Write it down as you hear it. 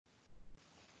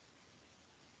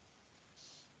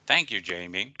Thank you,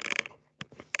 Jamie.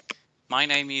 My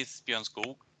name is Bjorn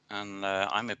Skog, and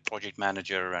I'm a project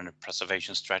manager and a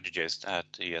preservation strategist at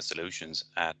ES Solutions,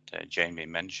 as Jamie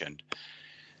mentioned.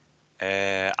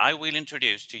 I will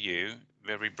introduce to you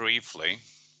very briefly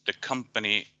the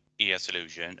company ES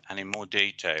Solution and in more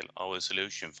detail our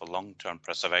solution for long-term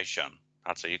preservation,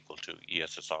 that's equal to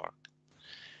ESSR.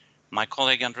 My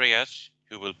colleague Andreas,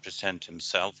 who will present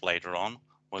himself later on,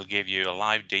 will give you a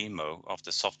live demo of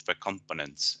the software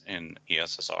components in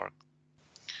ESSR.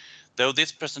 Though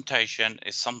this presentation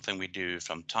is something we do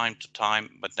from time to time,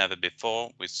 but never before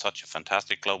with such a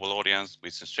fantastic global audience,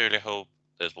 we sincerely hope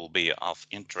this will be of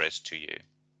interest to you.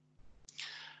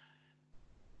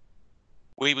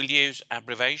 We will use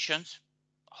abbreviations,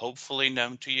 hopefully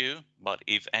known to you, but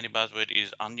if any buzzword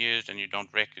is unused and you don't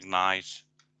recognize,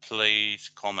 please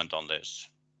comment on this.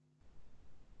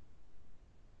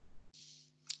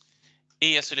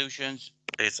 ES Solutions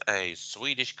is a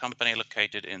Swedish company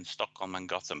located in Stockholm and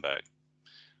Gothenburg.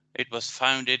 It was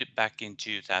founded back in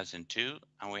 2002,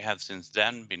 and we have since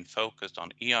then been focused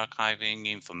on e-archiving,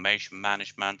 information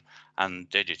management,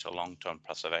 and digital long-term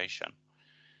preservation.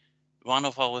 One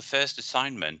of our first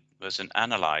assignments was an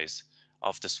analysis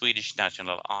of the Swedish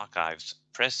National Archives'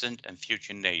 present and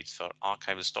future needs for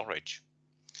archival storage.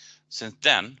 Since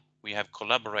then, we have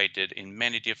collaborated in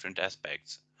many different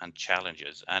aspects and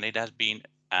challenges, and it has been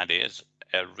and is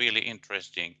a really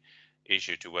interesting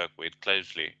issue to work with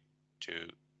closely to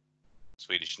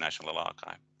Swedish National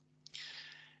Archive.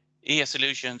 ES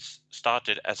Solutions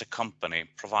started as a company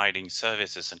providing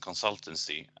services and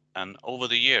consultancy, and over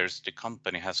the years the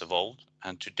company has evolved,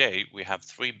 and today we have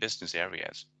 3 business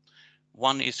areas.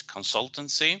 One is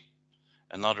consultancy,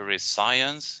 another is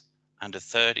science, and the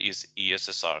third is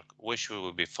ESSR, which we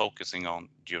will be focusing on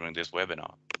during this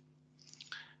webinar.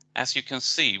 As you can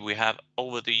see, we have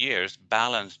over the years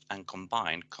balanced and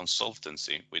combined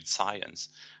consultancy with science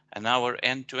and our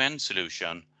end-to-end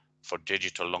solution for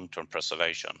digital long-term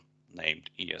preservation, named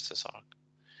ESSR.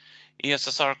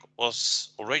 ESSR was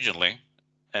originally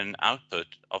an output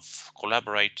of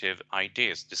collaborative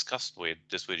ideas discussed with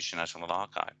the Swedish National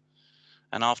Archive.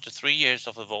 And after 3 years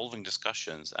of evolving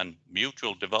discussions and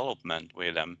mutual development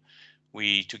with them,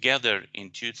 we together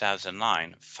in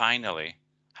 2009 finally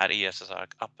had ESSR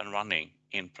up and running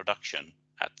in production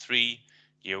at 3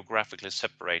 geographically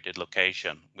separated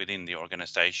locations within the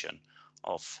organization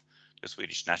of the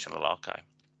Swedish National Archive.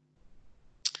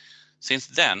 Since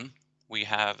then, we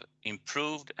have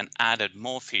improved and added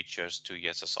more features to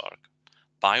ESSR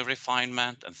by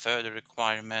refinement and further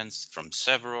requirements from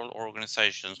several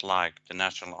organizations like the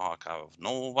National Archive of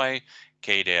Norway,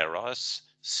 KDRS,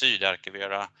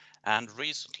 Sydarkivera, and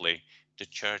recently the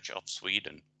Church of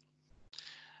Sweden.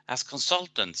 As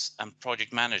consultants and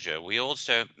project manager, we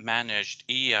also managed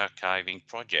e-archiving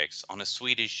projects on a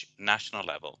Swedish national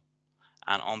level.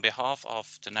 And on behalf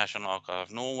of the National Archive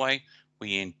of Norway,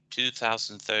 we in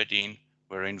 2013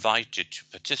 were invited to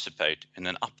participate in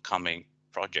an upcoming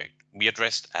project we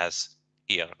addressed as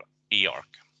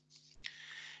E-ARK.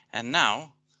 And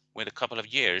now, with a couple of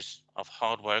years of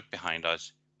hard work behind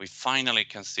us, we finally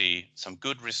can see some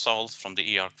good results from the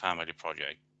E-ARK family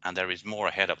project, and there is more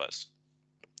ahead of us.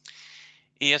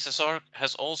 ESSR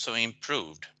has also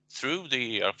improved through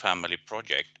the E-ARK family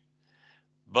project,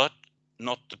 but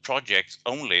not the project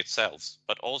only itself,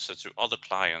 but also through other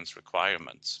clients'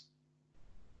 requirements.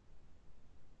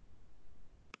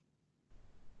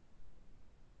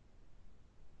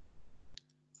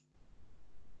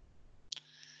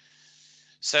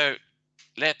 So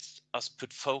let us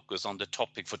put focus on the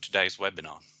topic for today's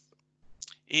webinar.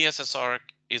 ESSR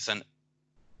is an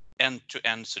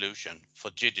end-to-end solution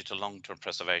for digital long-term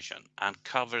preservation and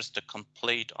covers the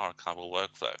complete archival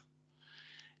workflow.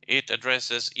 It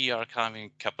addresses e-archiving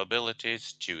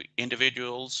capabilities to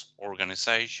individuals,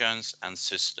 organizations, and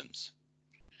systems.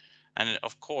 And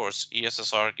of course,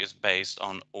 ESSR is based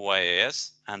on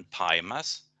OIAS and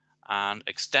PIMAS and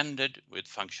extended with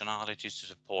functionalities to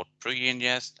support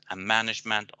pre-ingest and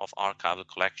management of archival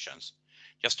collections,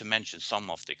 just to mention some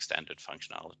of the extended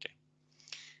functionality.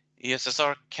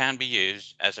 ESSR can be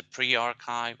used as a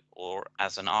pre-archive or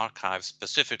as an archive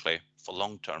specifically for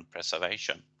long-term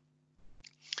preservation.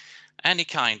 Any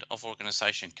kind of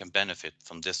organization can benefit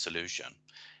from this solution.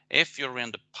 If you're in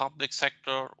the public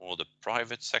sector or the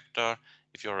private sector,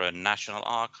 if you're a national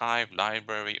archive,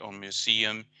 library, or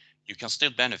museum, you can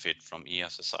still benefit from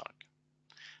ESSR.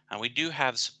 And we do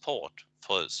have support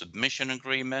for submission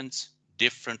agreements,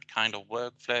 different kind of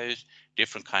workflows,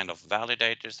 different kind of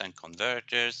validators and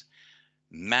converters,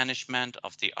 management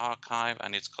of the archive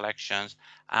and its collections,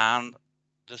 and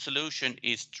the solution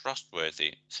is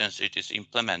trustworthy since it is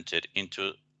implemented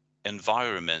into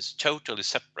environments totally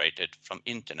separated from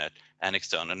internet and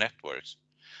external networks.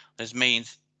 This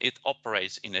means it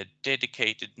operates in a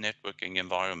dedicated networking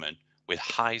environment with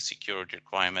high security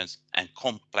requirements and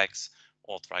complex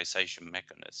authorization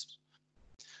mechanisms.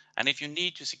 And if you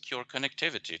need to secure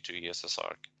connectivity to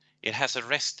ESS-ARK, it has a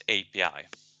REST API,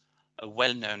 a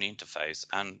well-known interface,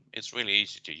 and it's really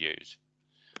easy to use.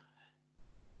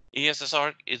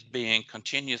 ESS-ARK is being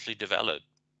continuously developed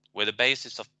with a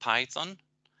basis of Python,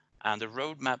 and the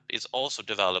roadmap is also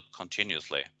developed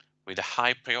continuously with a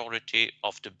high priority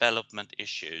of development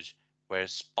issues where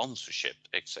sponsorship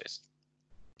exists.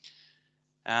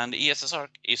 And ESS-ARK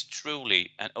is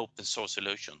truly an open source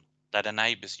solution that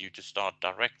enables you to start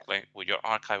directly with your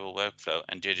archival workflow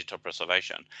and digital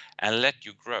preservation and let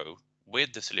you grow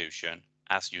with the solution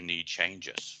as you need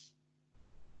changes.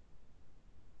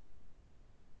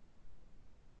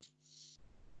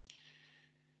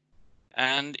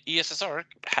 And ESS-ARK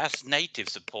has native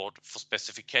support for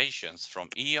specifications from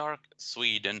E-ARK,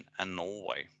 Sweden and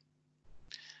Norway.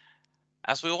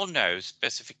 As we all know,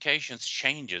 specifications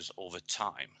changes over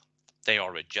time. They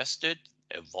are adjusted,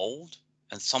 evolved,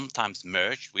 and sometimes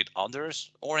merged with others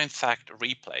or in fact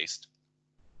replaced.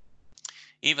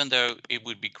 Even though it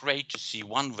would be great to see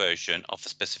one version of a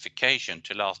specification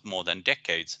to last more than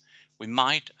decades, we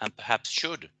might and perhaps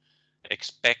should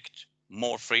expect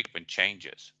more frequent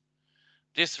changes.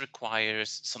 This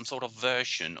requires some sort of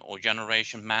version or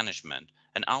generation management,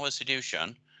 and our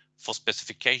solution for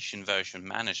specification version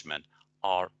management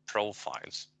are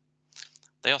profiles.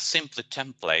 They are simply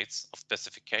templates of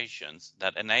specifications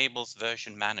that enables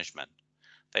version management.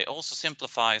 They also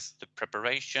simplifies the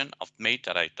preparation of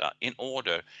metadata in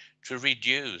order to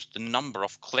reduce the number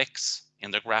of clicks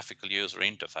in the graphical user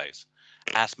interface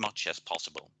as much as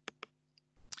possible.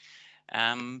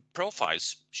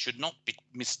 Profiles should not be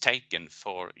mistaken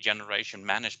for generation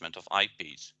management of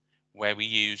IPs, where we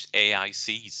use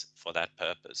AICs for that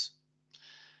purpose,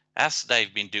 as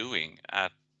they've been doing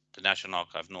at the National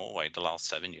Archive Norway the last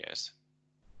 7 years.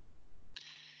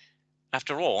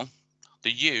 After all,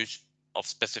 the use of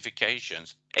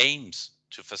specifications aims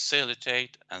to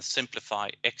facilitate and simplify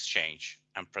exchange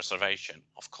and preservation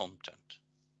of content.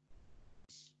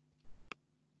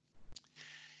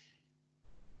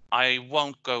 I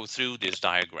won't go through this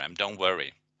diagram, don't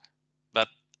worry, but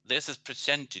this is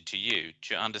presented to you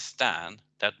to understand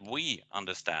that we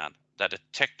understand that a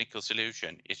technical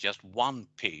solution is just one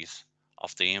piece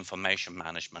of the information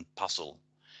management puzzle.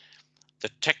 The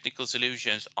technical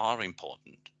solutions are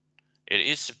important. It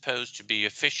is supposed to be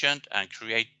efficient and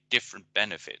create different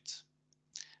benefits.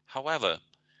 However,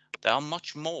 there are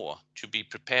much more to be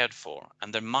prepared for,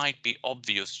 and there might be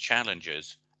obvious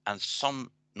challenges and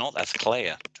some not as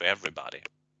clear to everybody.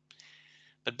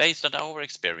 But based on our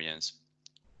experience,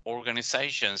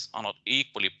 organizations are not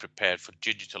equally prepared for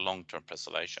digital long-term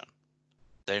preservation.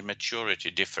 Their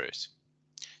maturity differs.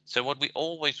 So what we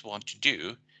always want to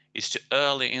do is to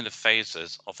early in the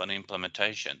phases of an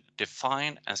implementation,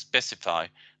 define and specify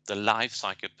the life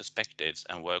cycle perspectives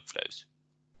and workflows,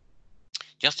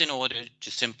 just in order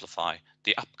to simplify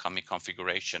the upcoming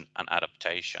configuration and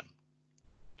adaptation.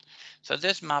 So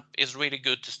this map is really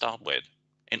good to start with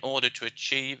in order to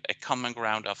achieve a common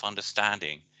ground of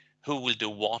understanding who will do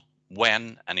what,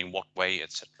 when, and in what way,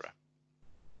 etc.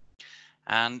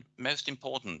 And most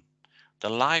important, the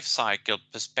life cycle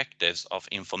perspectives of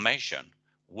information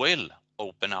will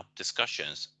open up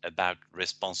discussions about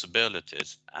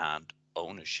responsibilities and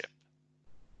ownership.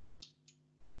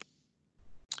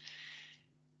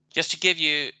 Just to give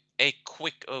you a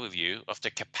quick overview of the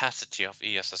capacity of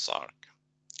ESS-ARK.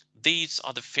 These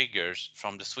are the figures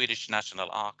from the Swedish National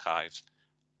Archives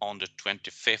on the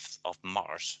 25th of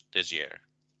March this year.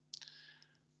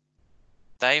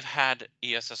 They've had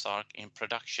ESS-ARK in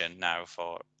production now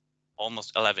for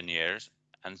almost 11 years,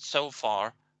 and so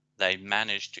far they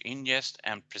managed to ingest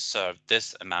and preserve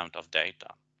this amount of data.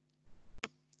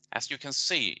 As you can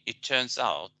see, it turns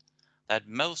out that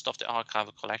most of the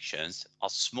archival collections are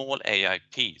small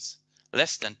AIPs,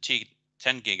 less than 10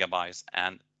 gigabytes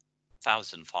and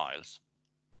 1,000 files.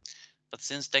 But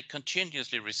since they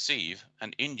continuously receive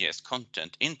and ingest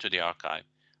content into the archive,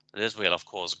 this will of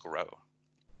course grow.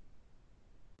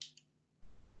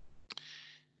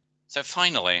 So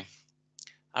finally,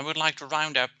 I would like to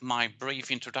round up my brief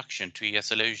introduction to ES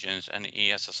Solutions and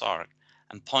ESS-ARK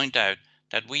and point out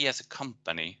that we as a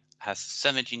company has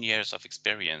 17 years of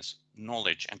experience,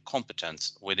 knowledge and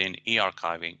competence within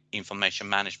e-archiving, information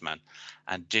management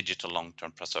and digital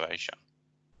long-term preservation.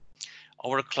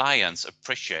 Our clients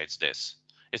appreciate this.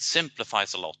 It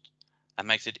simplifies a lot and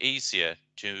makes it easier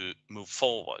to move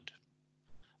forward.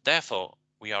 Therefore,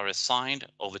 we are assigned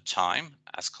over time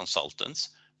as consultants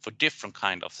for different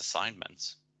kind of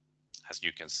assignments, as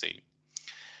you can see.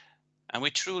 And we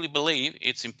truly believe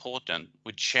it's important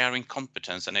with sharing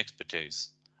competence and expertise.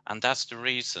 And that's the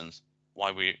reason why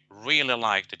we really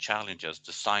like the challenges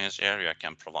the science area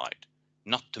can provide,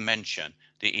 not to mention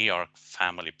the E-ARK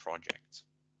family projects.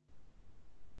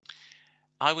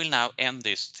 I will now end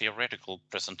this theoretical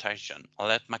presentation and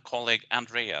let my colleague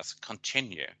Andreas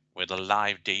continue with a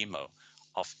live demo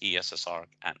of ESS-ARK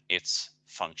and its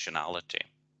functionality.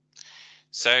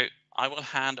 So I will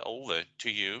hand over to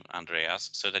you,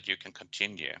 Andreas, so that you can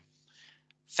continue.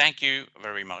 Thank you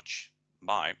very much.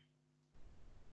 Bye.